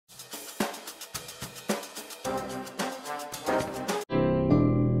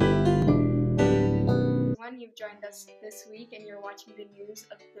joined us this week and you're watching the news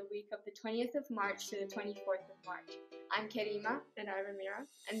of the week of the 20th of March to the 24th of March. I'm Karima. And I'm Amira.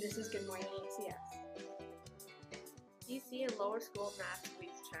 And this is Good Morning ACS. DC and Lower School Math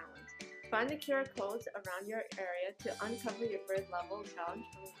Week Challenge. Find the QR codes around your area to uncover your grade level challenge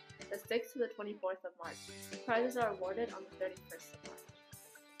from the 6th to the 24th of March. Prizes are awarded on the 31st of March.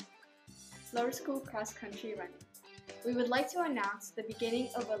 Lower School Cross Country Running. We would like to announce the beginning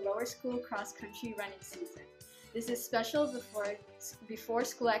of a lower school cross-country running season. This is special before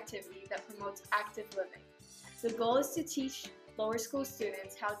school activity that promotes active living. The goal is to teach lower school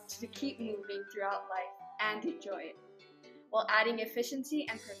students how to keep moving throughout life and enjoy it, while adding efficiency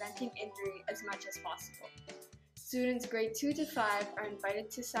and preventing injury as much as possible. Students grade 2 to 5 are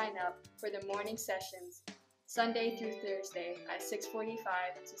invited to sign up for the morning sessions, Sunday through Thursday at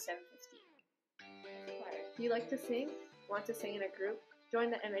 6:45 to 7:15. Do you like to sing? Want to sing in a group? Join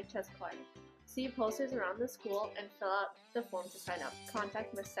the MHS choir. See posters around the school and fill out the form to sign up.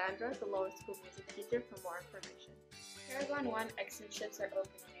 Contact Ms. Sandra, the lower school music teacher, for more information. Paragon 1 externships are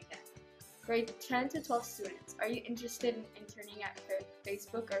opening again. Grade 10 to 12 students, are you interested in interning at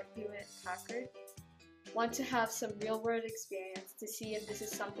Facebook or Hewlett Packard? Want to have some real-world experience to see if this is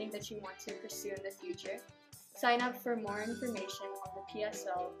something that you want to pursue in the future? Sign up for more information on the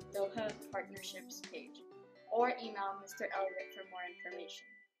PSL Doha Partnerships page, or email Mr. Elliott for more information.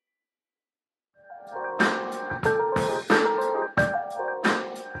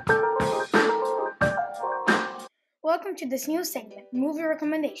 Welcome to this new segment, Movie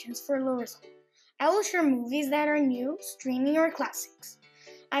Recommendations for Lower School. I will share movies that are new, streaming, or classics.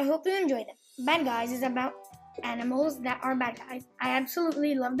 I hope you enjoy them. Bad Guys is about animals that are bad guys. I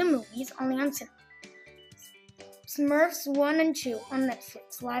absolutely love the movies, only on cinema. Smurfs 1 and 2 on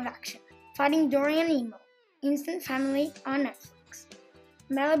Netflix, live action. Fighting Dory and Nemo, Instant Family on Netflix.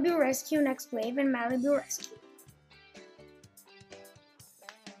 Malibu Rescue Next Wave and Malibu Rescue.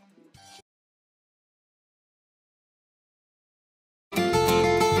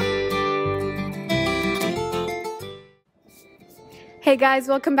 Hey guys,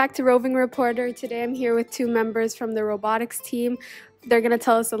 welcome back to Roving Reporter. Today I'm here with two members from the robotics team. They're going to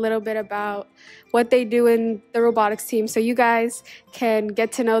tell us a little bit about what they do in the robotics team so you guys can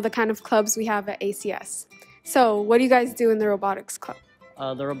get to know the kind of clubs we have at ACS. So, what do you guys do in the robotics club?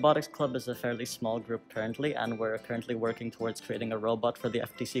 The robotics club is a fairly small group currently, and we're currently working towards creating a robot for the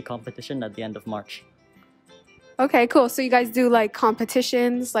FTC competition at the end of March. Okay, cool. So you guys do like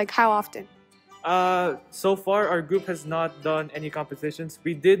competitions, like how often? So far our group has not done any competitions.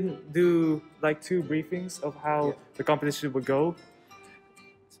 We did do like 2 briefings of how the competition would go.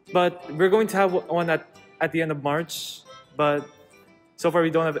 But we're going to have one at the end of March. But so far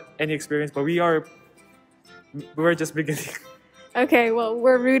we don't have any experience, but we're just beginning. Okay, well,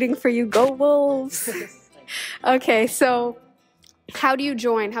 we're rooting for you. Go Wolves! Okay, so how do you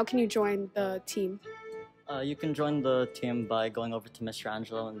join? How can you join the team? You can join the team by going over to Mr.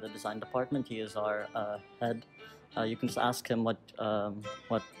 Angelo in the design department. He is our head. You can just ask him when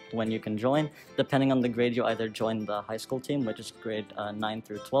you can join. Depending on the grade, you either join the high school team, which is grade 9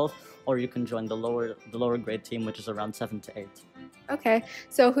 through 12, or you can join the lower grade team, which is around 7 to 8. Okay,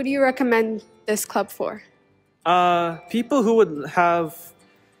 so who do you recommend this club for? People who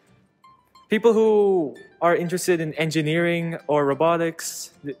are interested in engineering or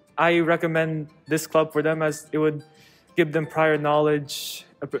robotics, I recommend this club for them, as it would give them prior knowledge,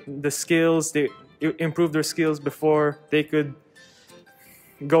 the skills, they improve their skills before they could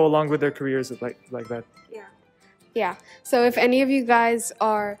go along with their careers like that. Yeah. So if any of you guys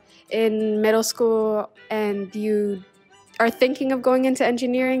are in middle school and you are thinking of going into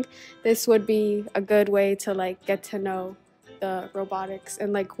engineering, this would be a good way to like get to know the robotics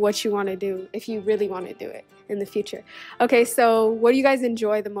and like what you want to do if you really want to do it in the future. Okay, so what do you guys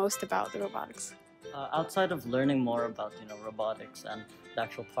enjoy the most about the robotics? Outside of learning more about robotics and the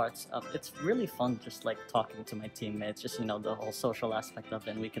actual parts, it's really fun just like talking to my teammates, just the whole social aspect of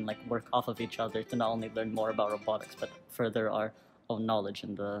it, and we can like work off of each other to not only learn more about robotics but further our own knowledge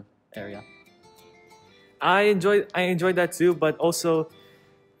in the area. I enjoy that too, but also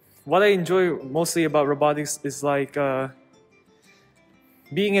what I enjoy mostly about robotics is like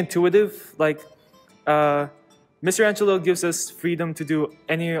being intuitive. Like Mr. Angelo gives us freedom to do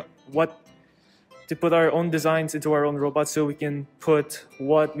to put our own designs into our own robots, so we can put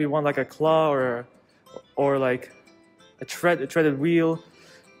what we want, like a claw or like a threaded wheel.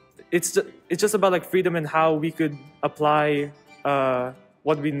 It's just about like freedom and how we could apply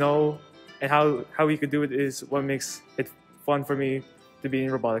what we know, and how we could do it is what makes it fun for me to be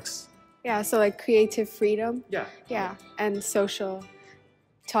in robotics. Yeah, so like creative freedom. Yeah. Yeah, and social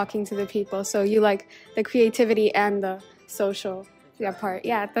talking to the people. So you like the creativity and the social part.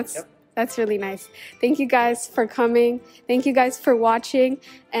 Yeah, that's really nice. Thank you guys for coming. Thank you guys for watching,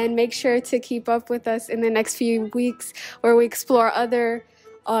 and make sure to keep up with us in the next few weeks where we explore other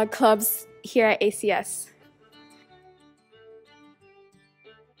clubs here at ACS.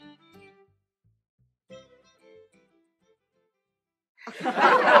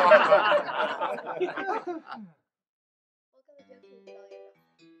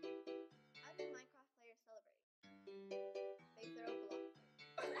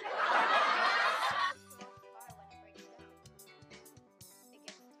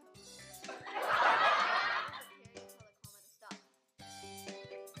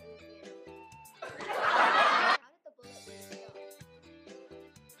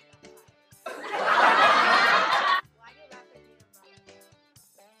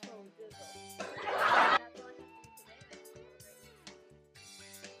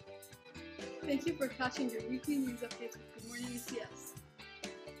 Thank you for catching your weekly news updates with Good Morning ACS.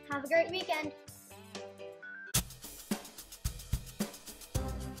 Have a great weekend.